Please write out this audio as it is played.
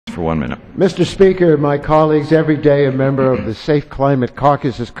For 1 minute. Mr. Speaker, my colleagues, every day a member of the Safe Climate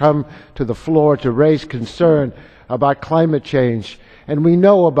Caucus has come to the floor to raise concern about climate change. And we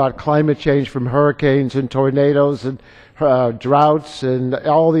know about climate change from hurricanes and tornadoes and droughts and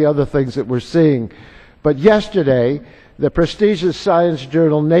all the other things that we're seeing. But yesterday, the prestigious science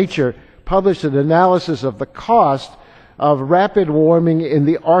journal Nature published an analysis of the cost of rapid warming in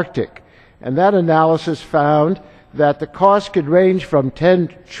the Arctic. And that analysis found that the cost could range from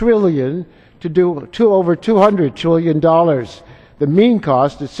 $10 trillion to over $200 trillion. The mean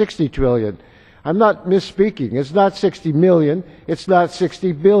cost is $60 trillion. I'm not misspeaking. It's not 60 million, it's not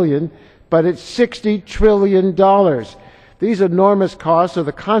 60 billion, but it's $60 trillion. These enormous costs are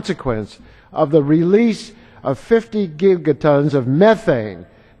the consequence of the release of 50 gigatons of methane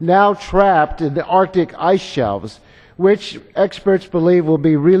now trapped in the Arctic ice shelves, which experts believe will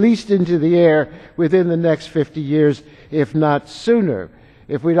be released into the air within the next 50 years, if not sooner,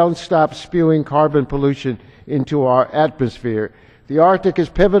 if we don't stop spewing carbon pollution into our atmosphere. The Arctic is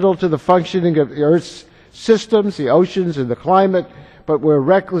pivotal to the functioning of the Earth's systems, the oceans, and the climate, but we're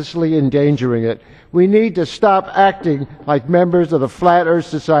recklessly endangering it. We need to stop acting like members of the Flat Earth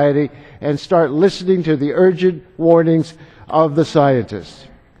Society and start listening to the urgent warnings of the scientists.